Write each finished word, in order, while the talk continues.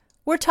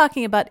we're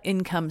talking about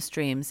income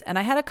streams. And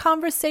I had a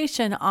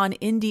conversation on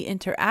Indie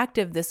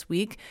Interactive this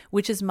week,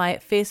 which is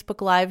my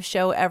Facebook Live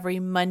show every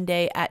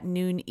Monday at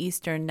noon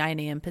Eastern, 9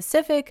 a.m.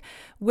 Pacific,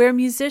 where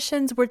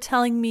musicians were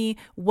telling me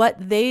what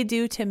they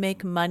do to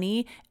make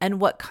money and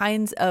what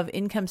kinds of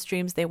income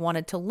streams they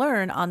wanted to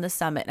learn on the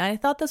summit. And I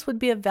thought this would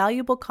be a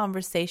valuable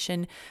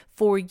conversation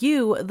for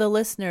you, the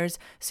listeners,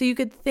 so you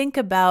could think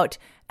about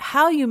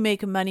how you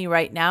make money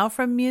right now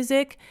from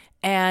music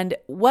and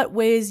what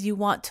ways you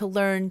want to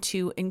learn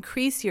to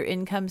increase your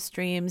income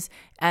streams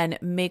and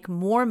make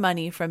more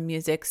money from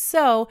music.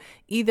 So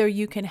either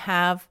you can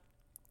have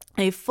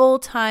a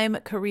full-time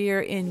career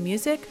in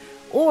music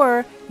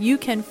or you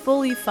can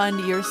fully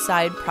fund your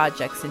side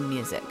projects in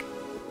music.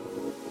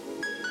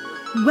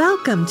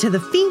 Welcome to the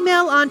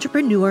Female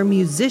Entrepreneur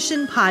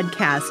Musician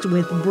Podcast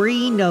with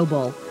Bree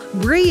Noble.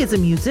 Bree is a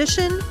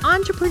musician,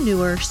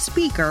 entrepreneur,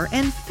 speaker,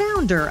 and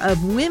founder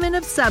of Women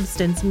of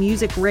Substance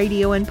music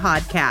radio and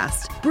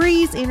podcast.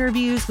 Bree's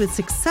interviews with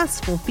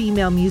successful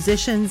female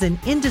musicians and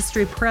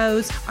industry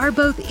pros are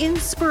both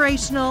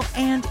inspirational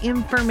and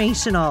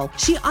informational.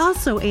 She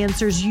also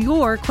answers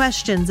your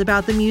questions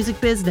about the music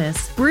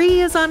business.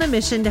 Bree is on a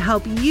mission to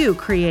help you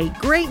create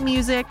great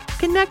music,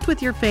 connect with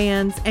your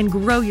fans, and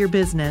grow your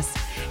business,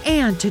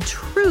 and to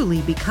truly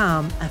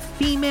become a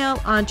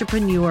female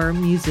entrepreneur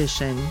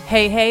musician.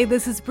 Hey,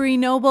 this is Bree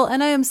Noble,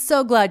 and I am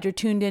so glad you're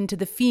tuned in to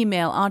the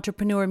Female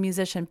Entrepreneur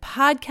Musician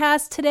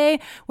Podcast today,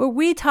 where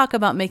we talk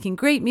about making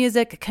great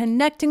music,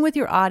 connecting with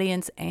your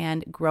audience,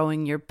 and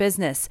growing your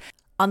business.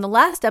 On the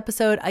last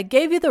episode, I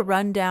gave you the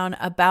rundown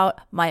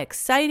about my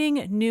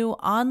exciting new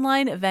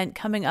online event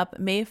coming up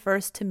May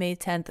 1st to May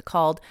 10th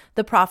called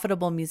the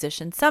Profitable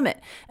Musician Summit.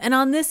 And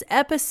on this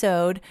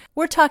episode,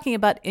 we're talking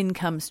about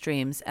income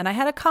streams. And I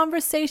had a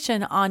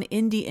conversation on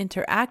Indie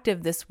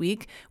Interactive this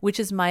week, which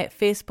is my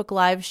Facebook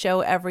Live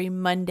show every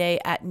Monday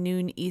at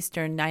noon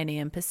Eastern, 9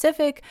 a.m.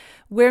 Pacific,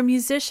 where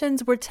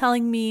musicians were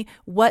telling me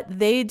what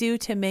they do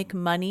to make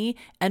money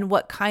and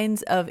what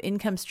kinds of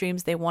income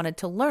streams they wanted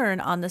to learn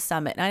on the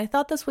summit. And I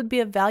thought this would be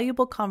a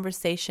valuable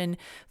conversation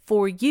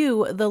for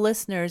you, the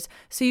listeners,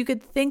 so you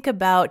could think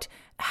about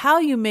how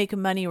you make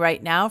money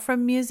right now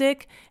from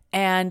music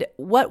and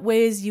what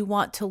ways you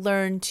want to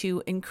learn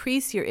to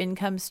increase your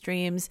income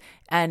streams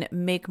and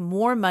make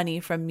more money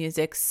from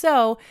music.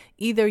 So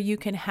either you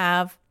can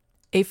have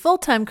a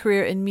full-time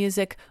career in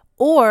music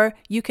or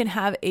you can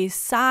have a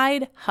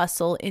side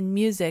hustle in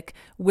music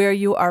where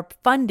you are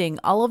funding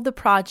all of the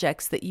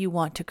projects that you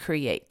want to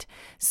create.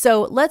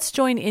 So let's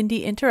join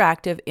Indie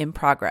Interactive in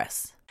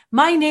progress.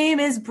 My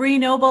name is Bree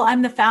Noble.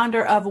 I'm the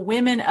founder of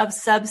Women of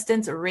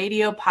Substance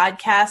radio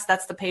podcast.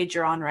 That's the page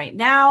you're on right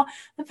now.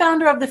 The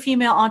founder of the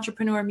Female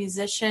Entrepreneur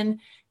Musician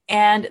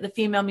and the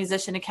Female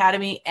Musician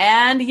Academy.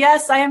 And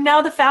yes, I am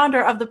now the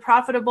founder of the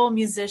Profitable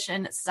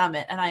Musician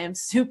Summit. And I am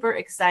super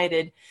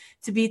excited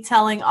to be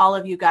telling all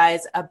of you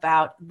guys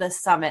about the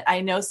summit.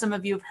 I know some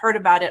of you have heard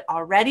about it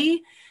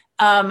already.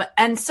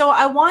 And so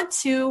I want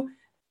to,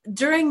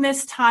 during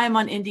this time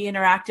on Indie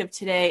Interactive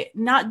today,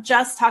 not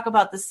just talk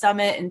about the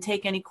summit and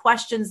take any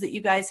questions that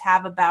you guys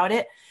have about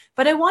it,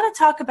 but I want to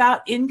talk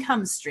about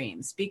income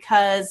streams,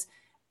 because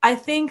I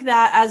think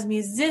that as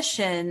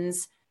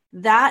musicians,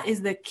 that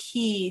is the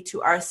key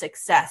to our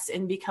success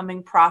in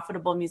becoming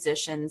profitable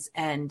musicians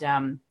and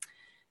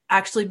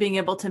actually being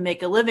able to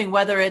make a living,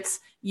 whether it's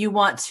you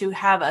want to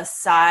have a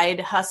side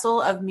hustle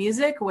of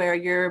music where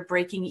you're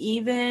breaking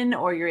even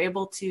or you're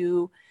able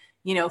to,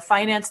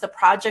 finance the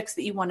projects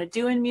that you want to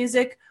do in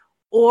music,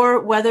 or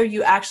whether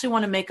you actually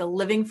want to make a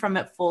living from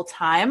it full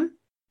time.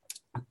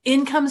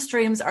 Income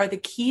streams are the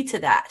key to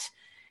that.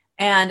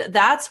 And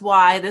that's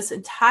why this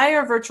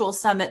entire virtual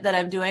summit that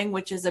I'm doing,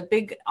 which is a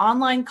big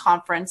online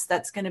conference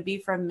that's going to be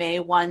from May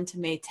 1 to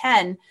May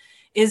 10,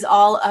 is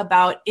all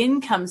about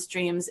income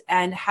streams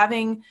and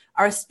having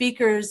our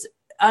speakers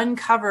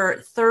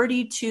uncover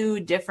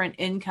 32 different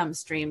income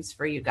streams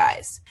for you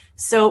guys.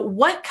 So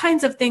what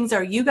kinds of things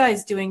are you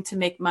guys doing to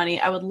make money?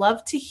 I would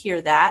love to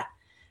hear that.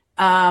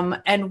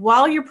 And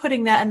while you're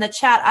putting that in the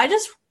chat, I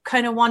just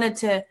kind of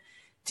wanted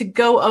to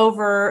go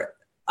over,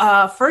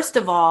 first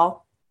of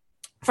all,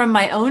 from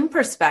my own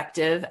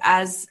perspective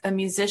as a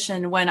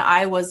musician, when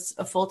I was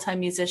a full-time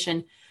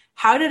musician,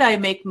 how did I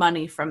make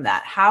money from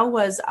that? How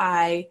was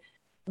I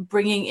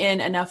bringing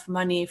in enough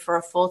money for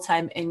a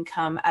full-time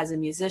income as a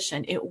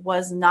musician? It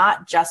was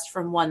not just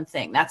from one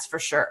thing, that's for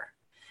sure.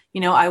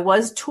 I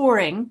was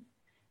touring,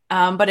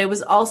 but I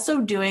was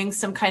also doing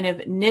some kind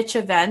of niche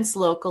events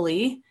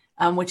locally,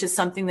 which is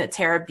something that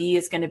Tara B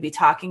is going to be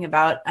talking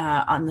about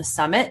on the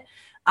summit.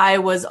 I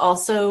was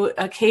also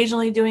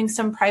occasionally doing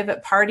some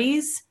private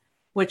parties,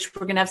 which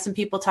we're going to have some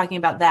people talking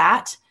about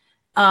that.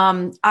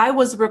 I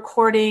was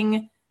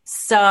recording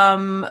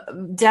some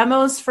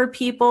demos for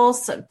people,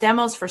 some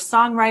demos for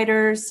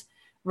songwriters,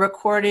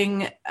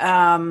 recording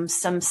some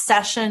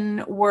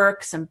session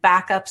work, some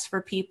backups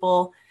for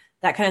people,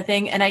 that kind of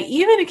thing. And I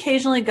even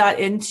occasionally got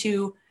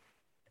into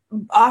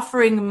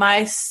offering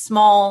my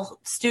small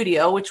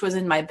studio, which was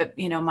in my,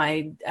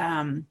 my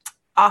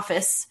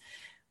office,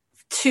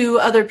 to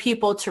other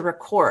people to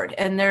record.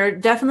 And there are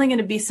definitely going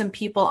to be some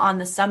people on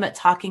the summit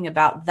talking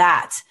about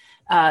that.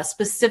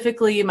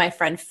 Specifically, my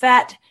friend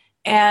Fett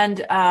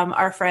and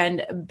our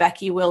friend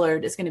Becky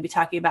Willard is going to be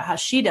talking about how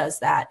she does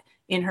that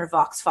in her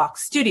Vox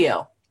Fox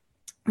studio.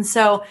 And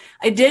so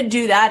I did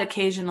do that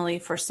occasionally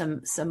for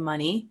some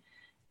money.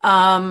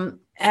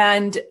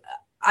 And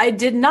I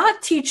did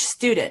not teach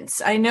students.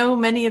 I know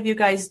many of you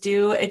guys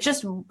do. I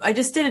just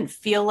didn't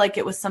feel like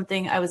it was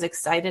something I was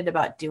excited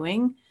about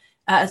doing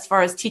as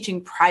far as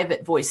teaching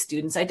private voice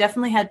students. I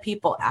definitely had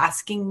people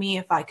asking me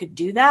if I could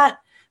do that,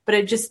 but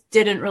I just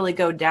didn't really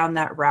go down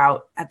that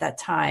route at that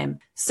time.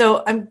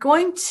 So I'm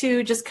going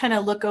to just kind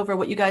of look over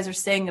what you guys are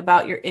saying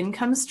about your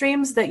income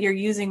streams that you're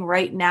using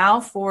right now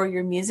for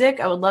your music.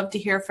 I would love to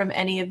hear from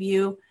any of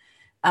you.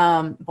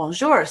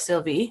 Bonjour,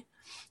 Sylvie,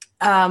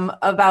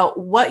 about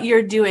what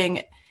you're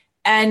doing.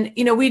 And,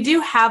 we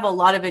do have a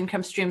lot of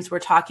income streams we're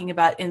talking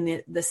about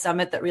in the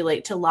summit that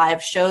relate to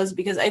live shows,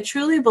 because I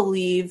truly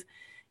believe,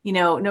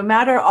 no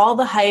matter all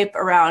the hype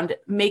around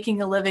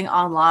making a living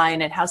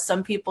online and how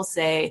some people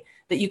say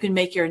that you can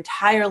make your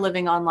entire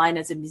living online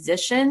as a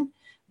musician,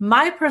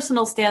 my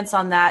personal stance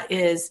on that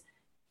is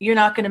you're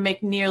not going to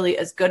make nearly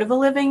as good of a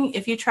living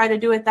if you try to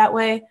do it that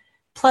way.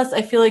 Plus,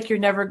 I feel like you're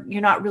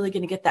not really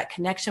going to get that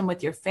connection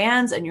with your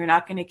fans, and you're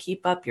not going to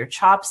keep up your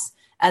chops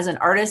as an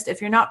artist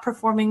if you're not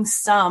performing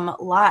some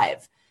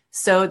live.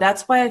 So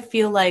that's why I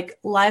feel like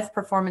live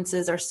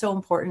performances are so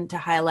important to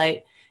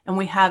highlight. And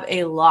we have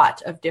a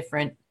lot of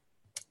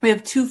we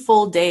have 2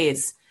 full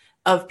days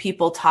of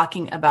people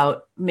talking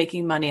about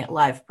making money at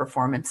live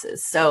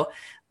performances. So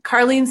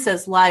Carlene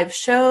says live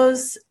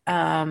shows,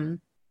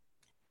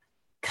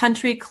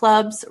 country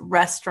clubs,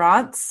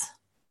 restaurants.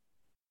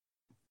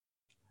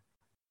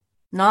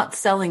 Not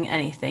selling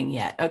anything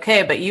yet.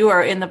 Okay, but you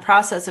are in the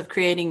process of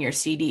creating your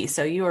CD,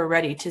 so you are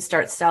ready to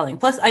start selling.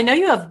 Plus, I know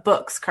you have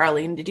books,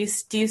 Carlene.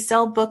 Do you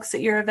sell books at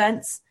your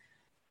events?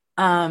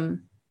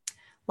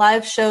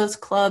 Live shows,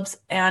 clubs,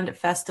 and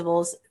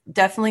festivals.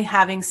 Definitely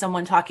having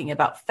someone talking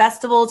about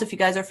festivals. If you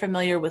guys are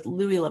familiar with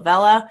Louis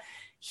Lavella,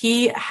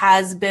 he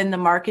has been the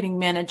marketing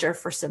manager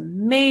for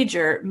some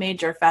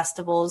major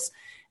festivals,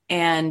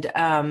 and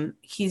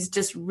he's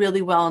just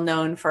really well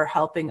known for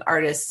helping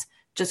artists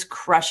just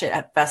crush it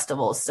at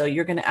festivals. So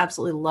you're going to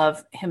absolutely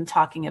love him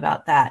talking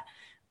about that.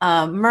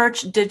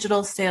 Merch,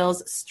 digital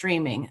sales,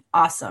 streaming.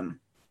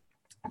 Awesome.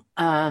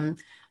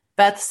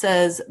 Beth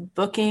says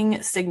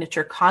booking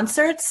signature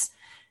concerts.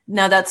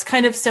 Now that's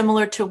kind of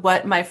similar to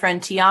what my friend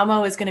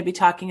Tiamo is going to be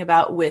talking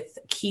about with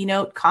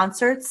keynote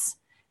concerts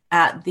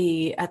at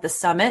the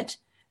summit.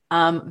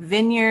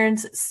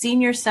 Vineyards,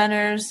 senior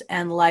centers,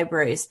 and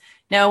libraries.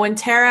 Now, when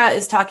Tara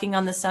is talking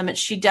on the summit,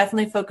 she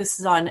definitely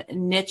focuses on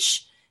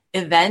niche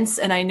events.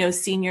 And I know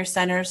senior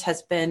centers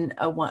has been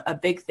a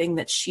big thing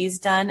that she's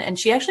done. And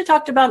she actually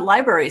talked about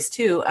libraries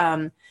too,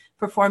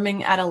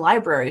 performing at a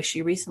library.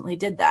 She recently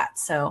did that.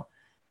 So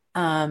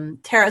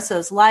Tara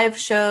says live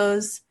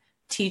shows,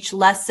 teach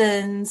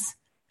lessons,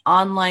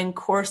 online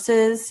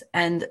courses,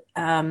 and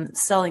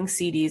selling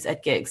CDs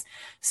at gigs.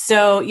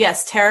 So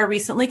yes, Tara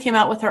recently came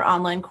out with her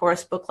online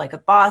course, Book Like a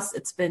Boss.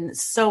 It's been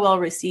so well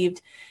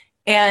received.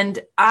 And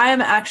I'm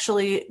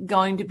actually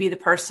going to be the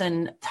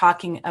person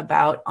talking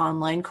about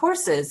online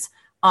courses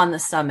on the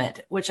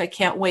summit, which I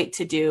can't wait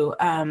to do.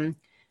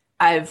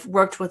 I've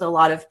worked with a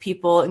lot of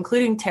people,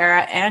 including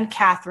Tara and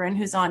Catherine,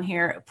 who's on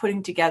here,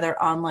 putting together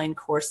online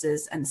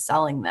courses and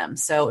selling them.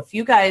 So if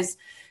you guys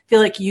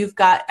feel like you've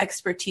got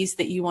expertise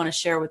that you want to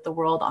share with the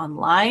world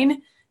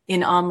online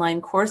in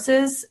online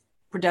courses,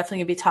 we're definitely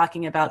going to be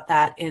talking about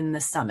that in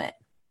the summit.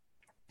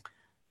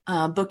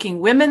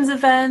 Booking women's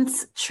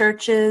events,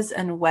 churches,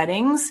 and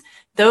weddings.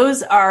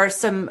 Those are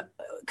some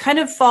kind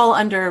of fall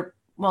under,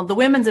 the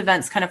women's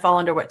events kind of fall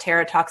under what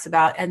Tara talks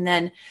about. And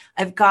then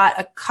I've got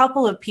a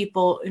couple of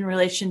people in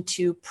relation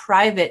to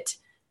private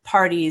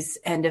parties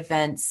and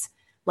events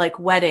like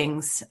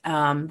weddings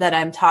that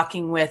I'm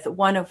talking with,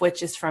 one of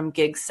which is from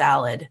Gig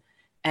Salad.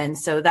 And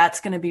so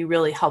that's going to be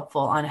really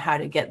helpful on how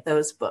to get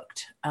those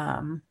booked.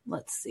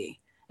 Let's see.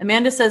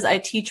 Amanda says, I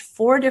teach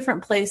 4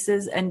 different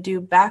places and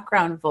do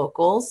background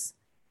vocals.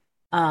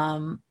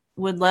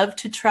 Would love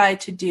to try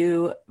to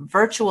do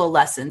virtual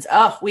lessons.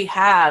 Oh, we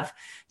have.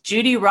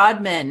 Judy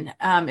Rodman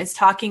is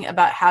talking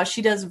about how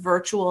she does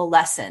virtual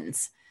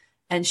lessons.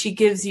 And she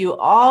gives you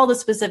all the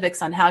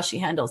specifics on how she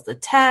handles the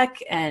tech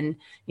and,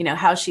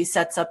 how she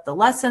sets up the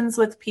lessons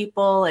with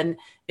people. And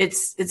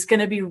it's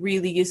going to be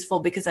really useful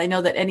because I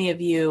know that any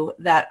of you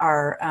that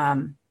are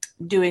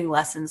doing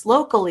lessons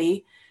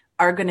locally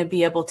are going to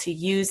be able to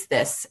use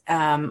this.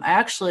 I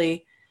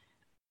actually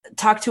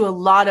talk to a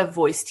lot of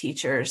voice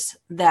teachers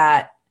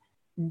that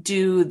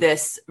do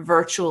this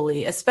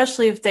virtually,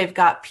 especially if they've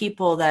got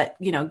people that,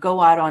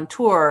 go out on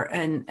tour.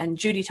 And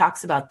Judy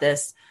talks about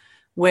this,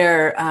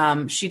 where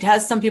she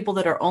has some people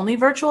that are only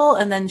virtual.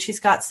 And then she's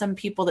got some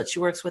people that she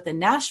works with in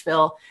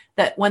Nashville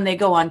that when they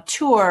go on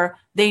tour,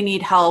 they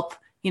need help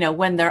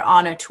when they're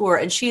on a tour.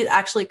 And she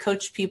actually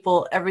coached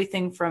people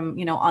everything from,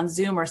 on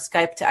Zoom or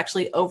Skype to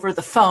actually over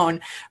the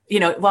phone,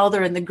 while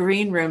they're in the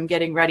green room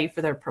getting ready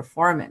for their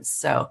performance.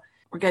 So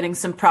we're getting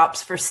some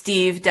props for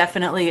Steve.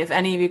 Definitely. If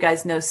any of you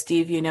guys know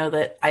Steve, you know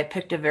that I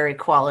picked a very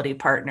quality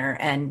partner,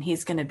 and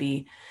he's going to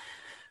be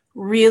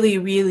really,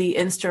 really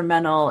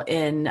instrumental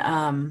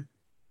in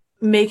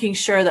making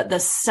sure that the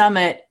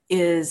summit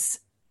is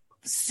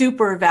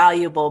super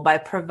valuable by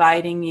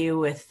providing you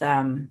with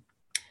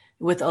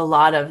a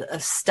lot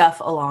of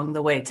stuff along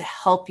the way to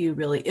help you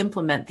really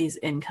implement these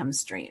income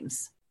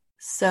streams.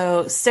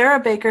 So Sarah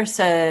Baker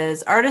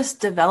says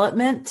artist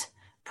development,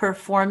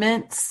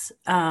 performance,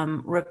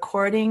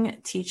 recording,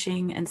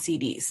 teaching, and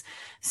CDs.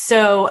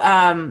 So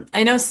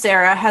I know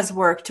Sarah has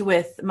worked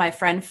with my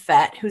friend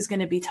Fett, who's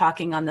going to be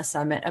talking on the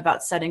summit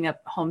about setting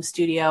up home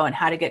studio and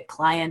how to get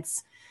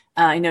clients.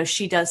 I know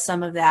she does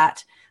some of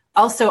that.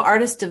 Also,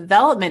 artist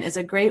development is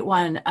a great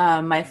one.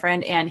 My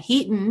friend Ann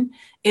Heaton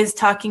is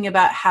talking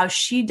about how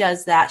she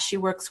does that. She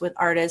works with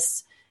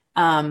artists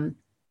in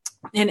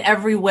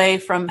every way,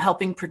 from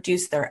helping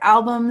produce their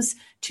albums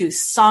to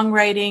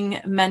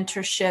songwriting,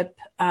 mentorship.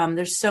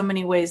 There's so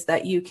many ways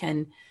that you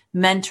can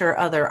mentor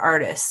other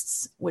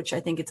artists, which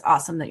I think it's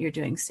awesome that you're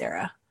doing,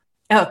 Sarah.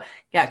 Oh,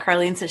 yeah.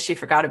 Carlene says she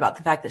forgot about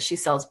the fact that she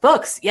sells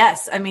books.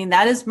 Yes. I mean,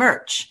 that is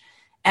merch.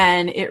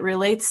 And it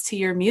relates to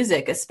your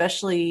music,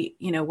 especially,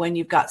 when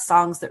you've got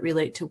songs that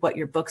relate to what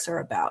your books are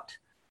about.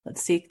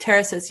 Let's see.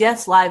 Tara says,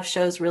 yes, live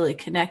shows really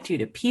connect you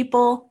to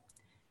people.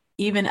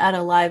 Even at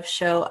a live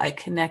show, I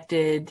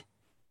connected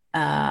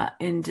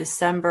in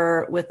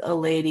December with a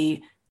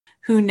lady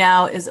who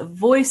now is a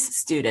voice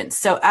student.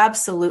 So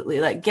absolutely,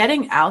 like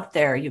getting out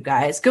there, you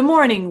guys. Good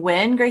morning,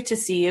 Wynn. Great to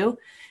see you.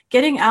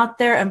 Getting out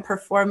there and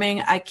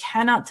performing. I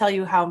cannot tell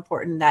you how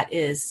important that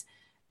is.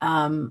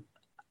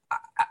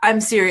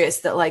 I'm serious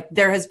that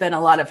there has been a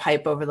lot of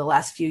hype over the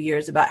last few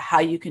years about how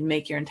you can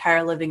make your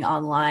entire living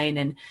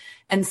online.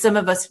 And some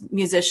of us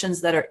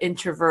musicians that are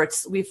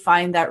introverts, we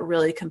find that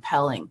really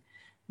compelling.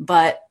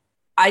 But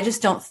I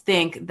just don't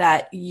think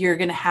that you're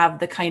going to have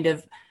the kind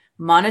of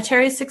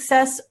monetary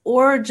success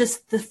or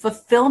just the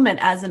fulfillment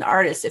as an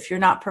artist if you're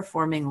not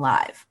performing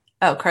live.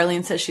 Oh,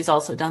 Carlene says she's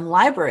also done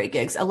library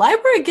gigs.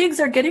 Library gigs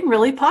are getting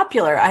really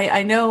popular.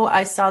 I know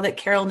I saw that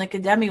Carol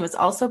Nicodemi was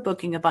also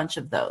booking a bunch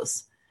of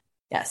those.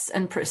 Yes.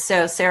 And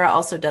so Sarah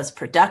also does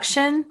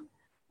production,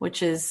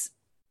 which is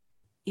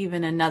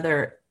even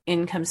another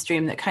income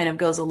stream that kind of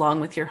goes along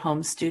with your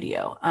home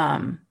studio.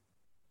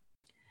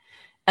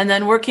 And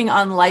then working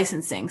on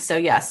licensing. So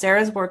yeah,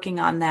 Sarah's working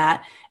on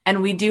that.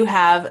 And we do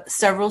have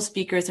several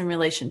speakers in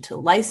relation to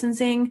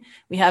licensing.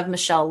 We have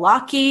Michelle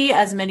Lockie,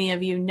 as many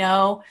of you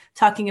know,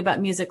 talking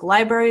about music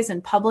libraries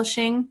and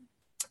publishing.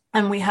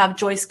 And we have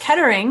Joyce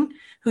Kettering,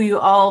 who you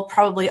all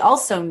probably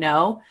also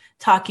know,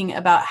 talking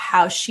about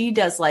how she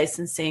does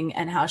licensing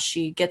and how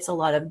she gets a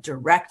lot of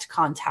direct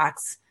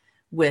contacts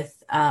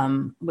with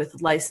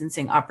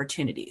licensing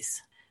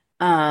opportunities.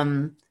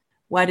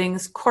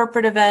 Weddings,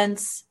 corporate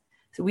events.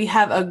 So we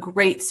have a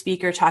great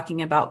speaker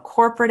talking about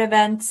corporate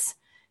events.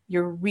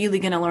 You're really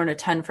going to learn a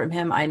ton from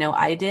him. I know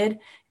I did.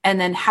 And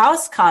then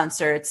house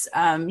concerts.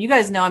 You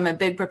guys know I'm a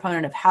big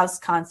proponent of house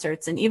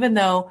concerts. And even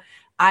though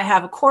I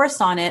have a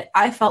course on it,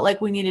 I felt like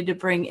we needed to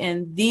bring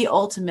in the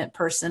ultimate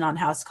person on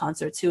house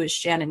concerts, who is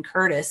Shannon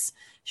Curtis.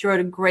 She wrote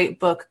a great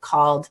book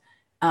called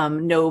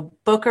No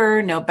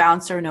Booker, No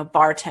Bouncer, No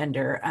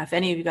Bartender. If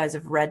any of you guys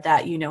have read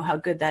that, you know how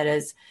good that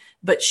is.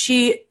 But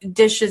she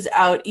dishes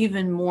out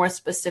even more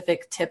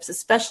specific tips,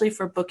 especially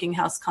for booking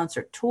house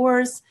concert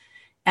tours,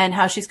 and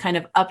how she's kind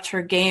of upped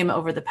her game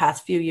over the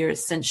past few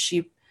years since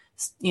she,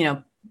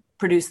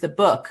 produced the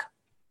book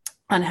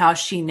on how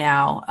she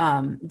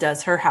now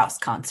does her house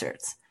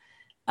concerts.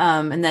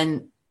 And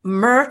then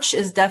merch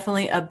is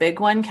definitely a big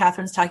one.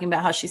 Catherine's talking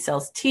about how she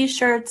sells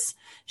T-shirts,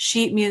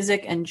 sheet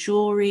music, and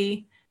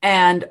jewelry.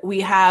 And we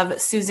have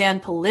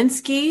Suzanne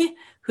Polinsky,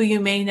 who you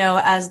may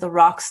know as the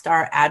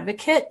Rockstar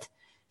Advocate.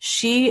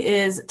 She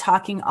is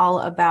talking all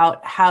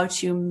about how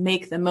to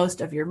make the most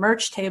of your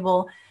merch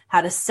table,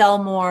 how to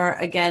sell more,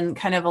 again,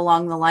 kind of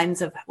along the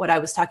lines of what I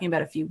was talking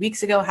about a few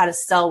weeks ago, how to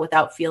sell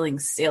without feeling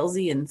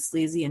salesy and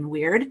sleazy and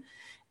weird.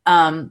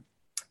 And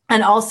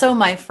also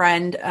my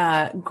friend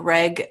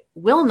Greg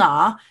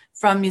Wilnaugh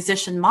from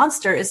Musician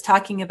Monster is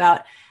talking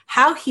about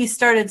how he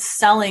started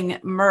selling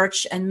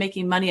merch and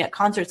making money at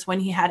concerts when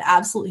he had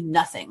absolutely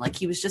nothing. Like,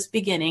 he was just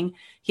beginning.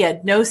 He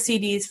had no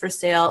CDs for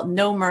sale,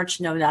 no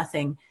merch, no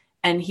nothing.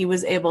 And he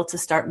was able to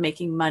start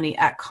making money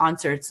at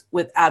concerts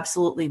with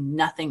absolutely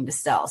nothing to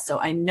sell. So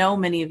I know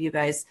many of you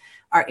guys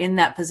are in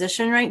that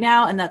position right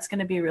now, and that's going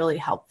to be really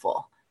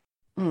helpful.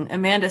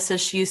 Amanda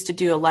says she used to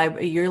do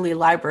a yearly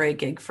library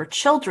gig for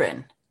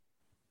children.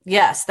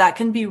 Yes, that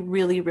can be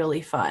really,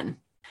 really fun.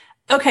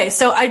 Okay,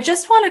 so I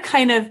just want to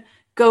kind of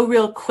go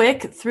real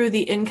quick through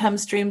the income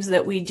streams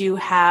that we do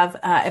have.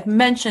 I've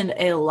mentioned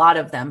a lot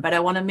of them, but I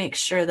want to make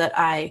sure that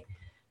I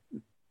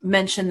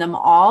mention them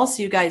all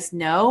so you guys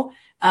know.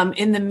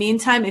 In the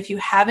meantime, if you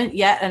haven't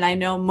yet, and I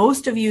know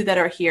most of you that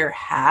are here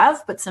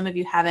have, but some of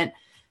you haven't,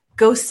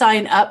 go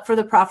sign up for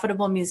the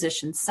Profitable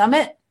Musician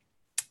Summit.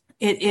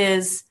 It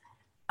is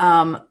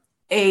a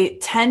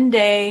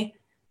 10-day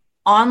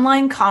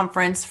online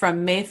conference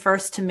from May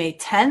 1st to May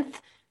 10th.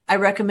 I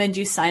recommend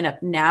you sign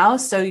up now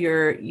so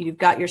you've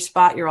got your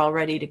spot, you're all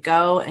ready to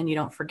go, and you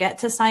don't forget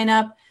to sign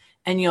up.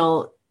 And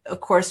you'll, of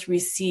course,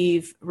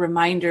 receive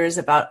reminders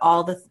about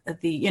all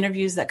the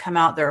interviews that come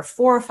out. There are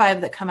 4 or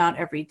 5 that come out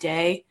every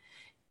day,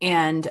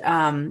 and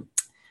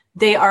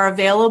they are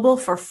available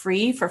for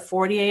free for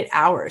 48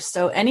 hours.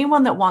 So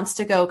anyone that wants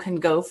to go can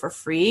go for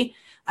free.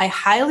 I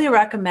highly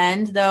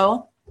recommend,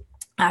 though,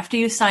 after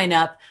you sign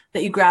up,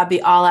 that you grab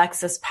the All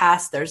Access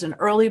Pass. There's an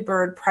early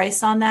bird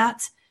price on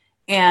that.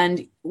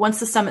 And once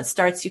the summit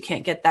starts, you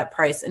can't get that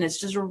price. And it's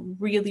just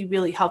really,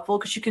 really helpful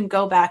because you can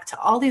go back to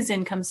all these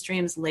income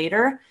streams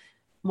later,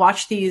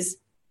 watch these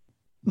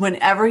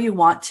whenever you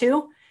want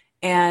to.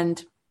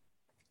 And,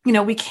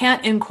 we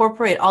can't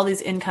incorporate all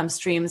these income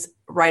streams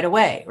right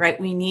away, right?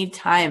 We need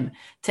time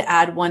to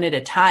add one at a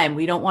time.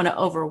 We don't want to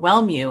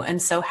overwhelm you.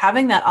 And so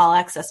having that All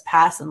Access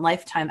Pass and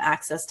lifetime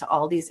access to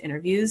all these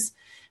interviews,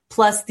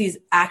 plus these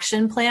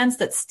action plans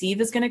that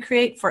Steve is going to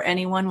create for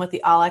anyone with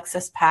the All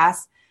Access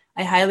Pass,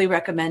 I highly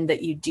recommend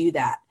that you do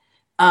that.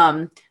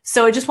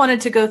 So I just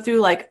wanted to go through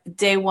like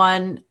day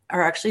one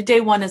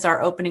is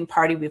our opening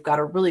party. We've got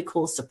a really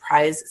cool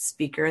surprise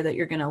speaker that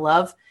you're going to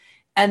love.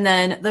 And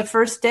then the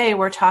first day,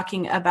 we're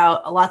talking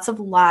about lots of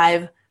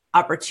live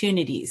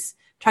opportunities,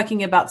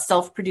 talking about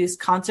self-produced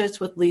concerts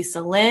with Lisa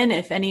Lynn.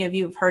 If any of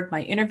you have heard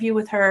my interview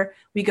with her,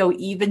 we go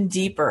even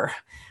deeper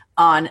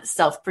on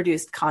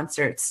self-produced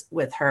concerts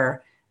with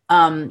her.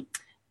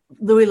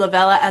 Louis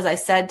Lavella, as I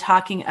said,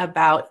 talking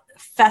about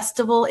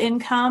festival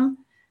income.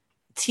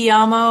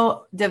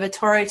 Tiamo De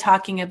Vittore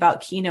talking about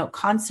keynote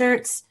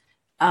concerts.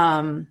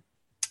 Roberto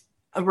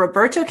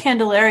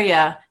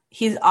Candelaria,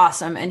 he's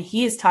awesome, and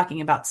he is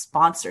talking about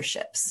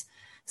sponsorships.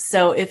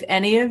 So if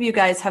any of you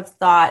guys have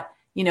thought,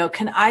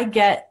 can I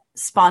get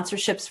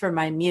sponsorships for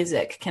my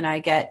music? Can I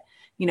get,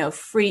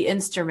 free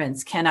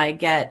instruments? Can I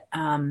get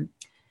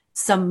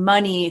some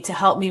money to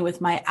help me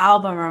with my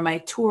album or my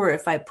tour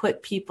if I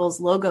put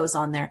people's logos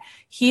on there?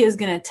 He is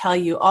going to tell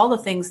you all the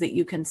things that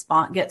you can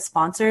get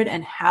sponsored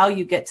and how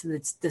you get to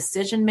the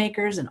decision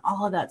makers, and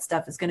all of that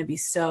stuff is going to be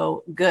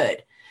so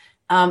good.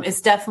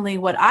 It's definitely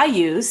what I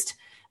used,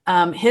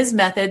 his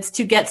methods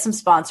to get some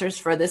sponsors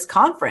for this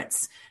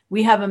conference.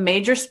 We have a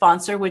major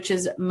sponsor, which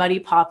is Muddy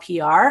Paw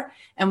PR,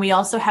 and we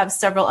also have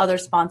several other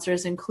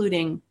sponsors,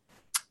 including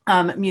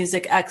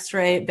Music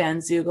X-Ray,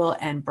 Bandzoogle,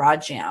 and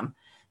Broadjam.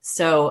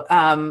 So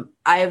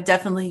I have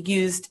definitely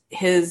used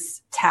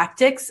his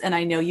tactics, and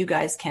I know you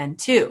guys can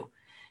too.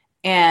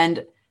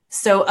 And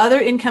so other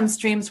income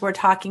streams, we're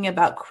talking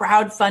about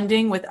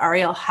crowdfunding with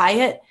Ariel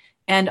Hyatt,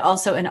 and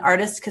also an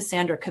artist,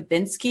 Cassandra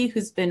Kabinski,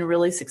 who's been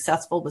really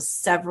successful with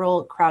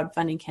several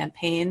crowdfunding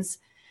campaigns.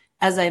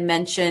 As I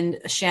mentioned,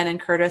 Shannon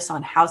Curtis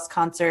on house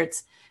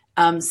concerts.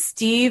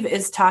 Steve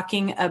is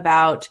talking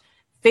about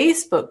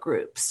Facebook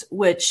groups,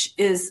 which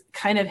is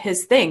kind of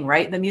his thing,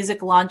 right? The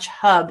Music Launch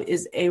Hub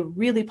is a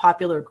really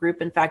popular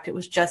group. In fact, it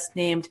was just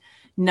named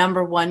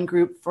 #1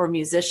 group for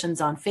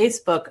musicians on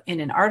Facebook in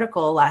an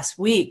article last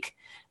week.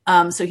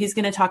 So he's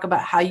going to talk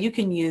about how you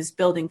can use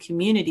building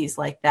communities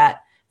like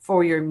that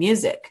for your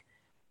music.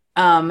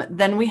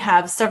 Then we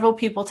have several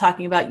people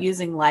talking about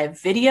using live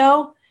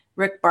video.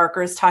 Rick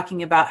Barker is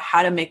talking about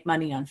how to make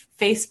money on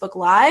Facebook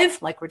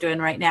Live, like we're doing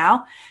right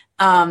now.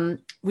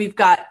 We've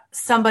got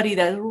somebody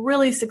that's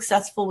really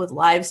successful with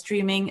live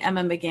streaming,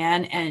 Emma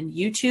McGann, and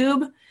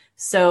YouTube.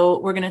 So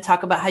we're going to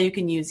talk about how you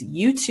can use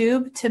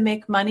YouTube to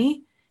make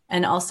money,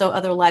 and also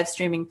other live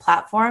streaming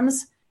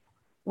platforms.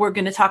 We're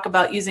going to talk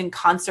about using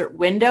Concert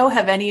Window.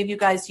 Have any of you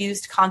guys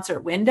used Concert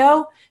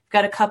Window? We've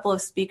got a couple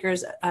of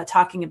speakers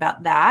talking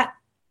about that.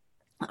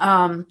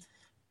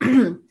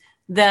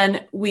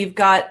 Then we've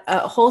got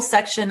a whole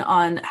section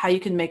on how you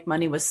can make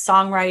money with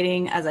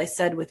songwriting, as I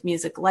said, with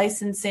music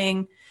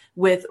licensing,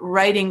 with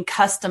writing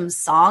custom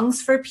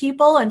songs for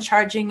people and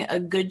charging a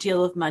good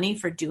deal of money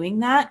for doing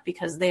that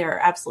because they are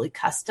absolutely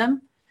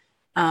custom.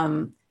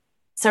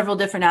 Several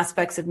different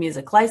aspects of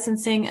music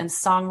licensing and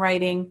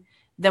songwriting.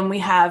 Then we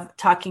have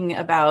talking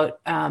about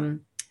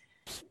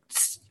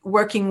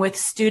working with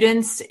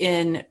students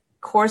in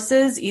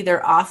courses,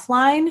 either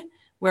offline,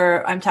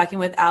 where I'm talking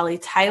with Allie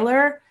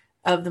Tyler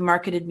of The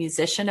Marketed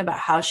Musician about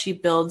how she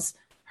builds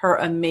her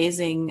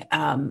amazing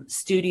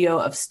studio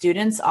of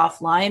students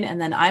offline. And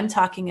then I'm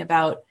talking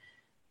about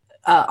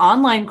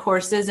online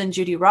courses, and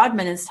Judy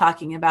Rodman is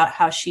talking about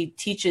how she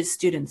teaches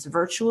students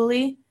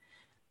virtually.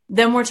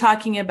 Then we're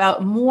talking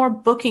about more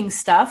booking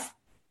stuff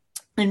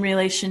in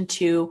relation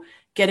to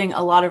getting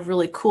a lot of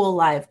really cool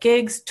live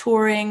gigs,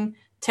 touring.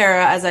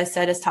 Tara, as I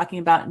said, is talking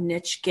about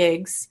niche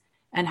gigs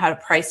and how to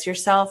price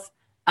yourself.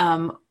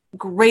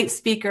 Great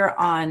speaker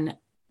on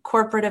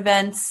corporate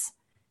events.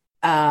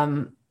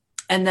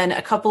 And then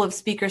a couple of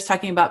speakers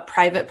talking about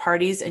private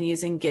parties and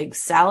using Gig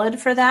Salad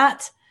for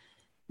that.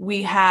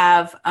 We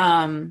have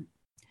then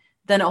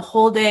a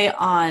whole day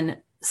on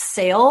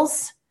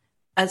sales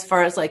as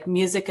far as like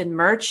music and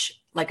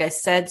merch. Like I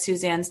said,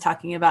 Suzanne's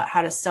talking about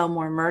how to sell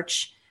more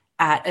merch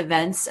at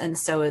events, and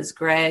so is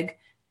Greg.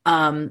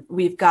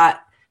 We've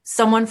got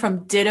someone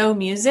from Ditto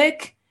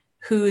Music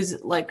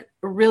who's like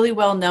really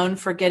well known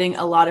for getting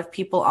a lot of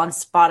people on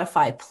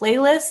Spotify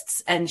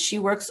playlists, and she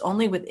works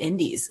only with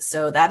indies.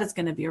 So that is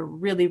going to be a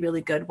really,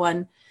 really good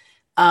one.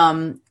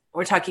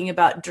 We're talking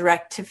about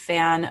direct to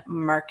fan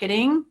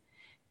marketing.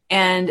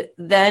 And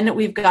then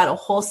we've got a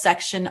whole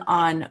section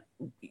on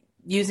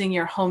using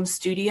your home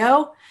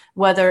studio,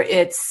 whether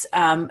it's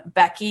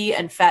Becky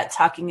and Fett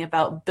talking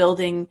about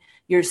building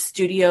your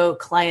studio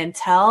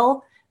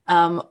clientele,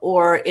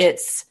 or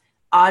it's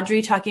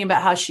Audrey talking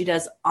about how she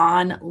does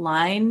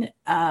online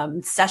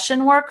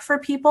session work for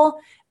people,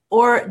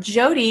 or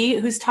Jody,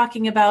 who's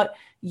talking about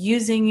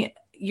using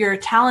your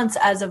talents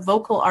as a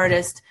vocal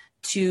artist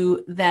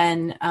to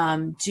then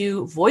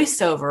do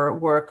voiceover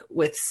work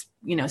with,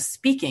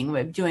 speaking,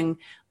 with doing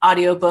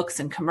audiobooks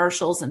and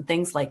commercials and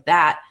things like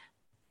that.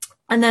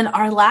 And then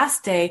our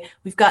last day,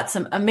 we've got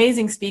some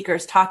amazing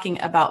speakers talking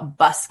about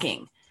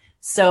busking.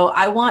 So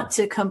I want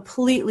to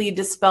completely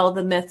dispel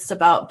the myths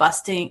about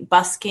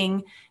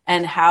busking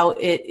and how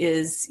it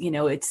is,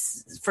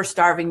 it's for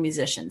starving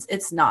musicians.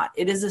 It's not.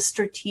 It is a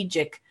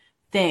strategic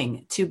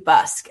thing to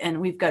busk.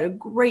 And we've got a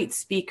great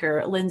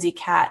speaker, Lindsay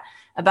Catt,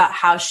 about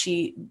how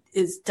she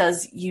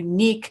does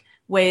unique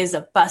ways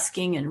of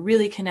busking and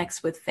really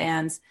connects with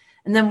fans.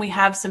 And then we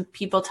have some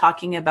people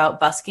talking about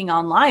busking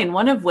online,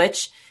 one of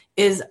which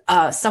is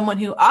someone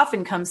who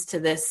often comes to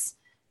this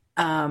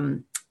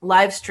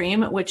live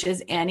stream, which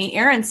is Annie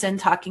Aronson,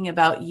 talking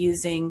about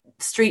using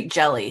Street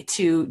Jelly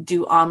to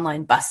do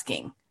online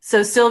busking.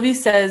 So Sylvie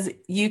says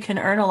you can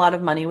earn a lot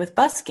of money with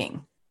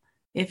busking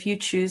if you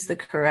choose the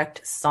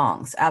correct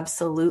songs.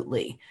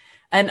 Absolutely.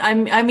 And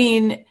I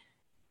mean,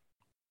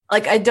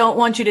 I don't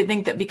want you to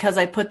think that because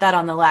I put that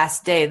on the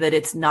last day that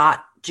it's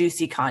not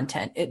juicy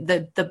content.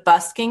 The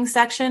busking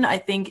section, I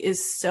think,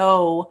 is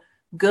so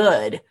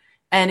good.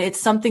 And it's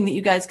something that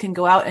you guys can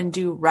go out and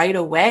do right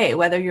away,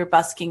 whether you're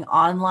busking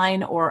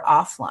online or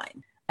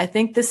offline. I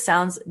think this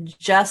sounds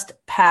just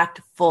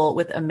packed full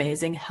with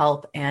amazing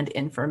help and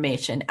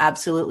information.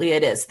 Absolutely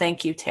it is.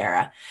 Thank you,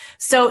 Tara.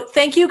 So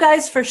thank you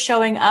guys for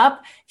showing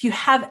up. If you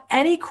have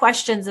any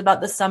questions about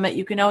the summit,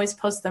 you can always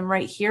post them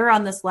right here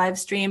on this live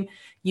stream.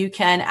 You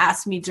can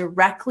ask me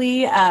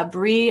directly,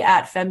 Bree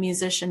at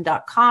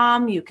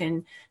FEM150.com. You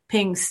can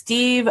ping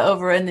Steve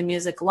over in the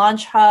Music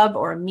Launch Hub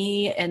or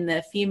me in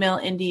the female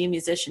indie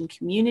musician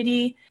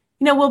community.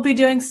 We'll be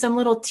doing some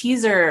little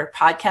teaser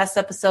podcast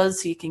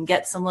episodes so you can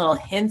get some little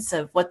hints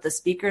of what the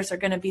speakers are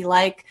going to be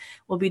like.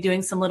 We'll be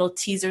doing some little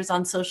teasers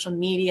on social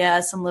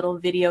media, some little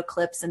video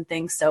clips and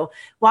things. So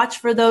watch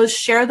for those,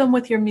 share them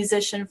with your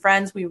musician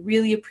friends. We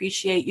really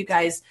appreciate you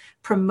guys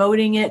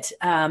promoting it.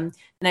 And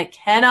I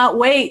cannot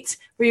wait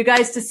for you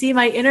guys to see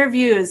my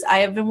interviews. I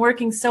have been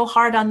working so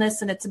hard on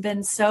this and it's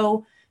been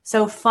so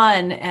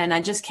fun. And I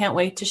just can't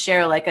wait to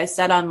share. Like I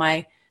said on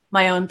my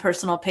own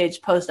personal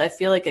page post, I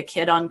feel like a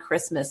kid on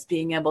Christmas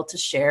being able to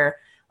share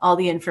all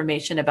the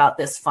information about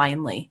this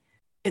finally.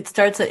 It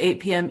starts at 8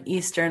 p.m.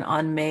 Eastern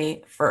on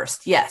May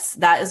 1st. Yes,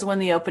 that is when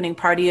the opening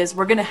party is.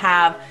 We're going to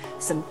have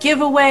some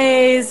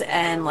giveaways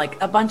and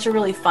a bunch of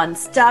really fun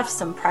stuff,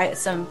 some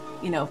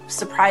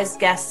surprise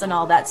guests and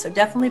all that. So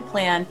definitely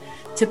plan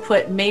to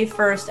put May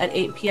 1st at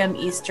 8 p.m.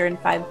 Eastern,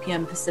 5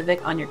 p.m.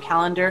 Pacific on your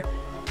calendar.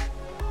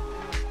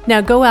 Now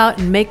go out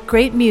and make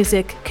great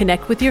music,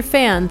 connect with your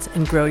fans,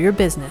 and grow your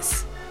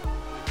business.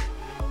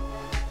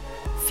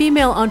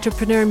 Female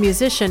Entrepreneur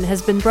Musician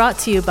has been brought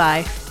to you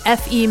by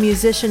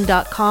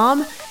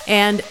FEMusician.com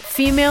and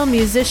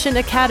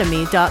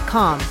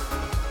FemaleMusicianAcademy.com.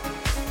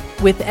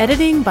 With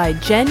editing by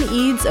Jen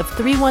Eads of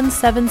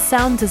 317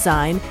 Sound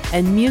Design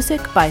and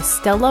music by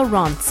Stella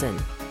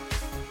Ronson.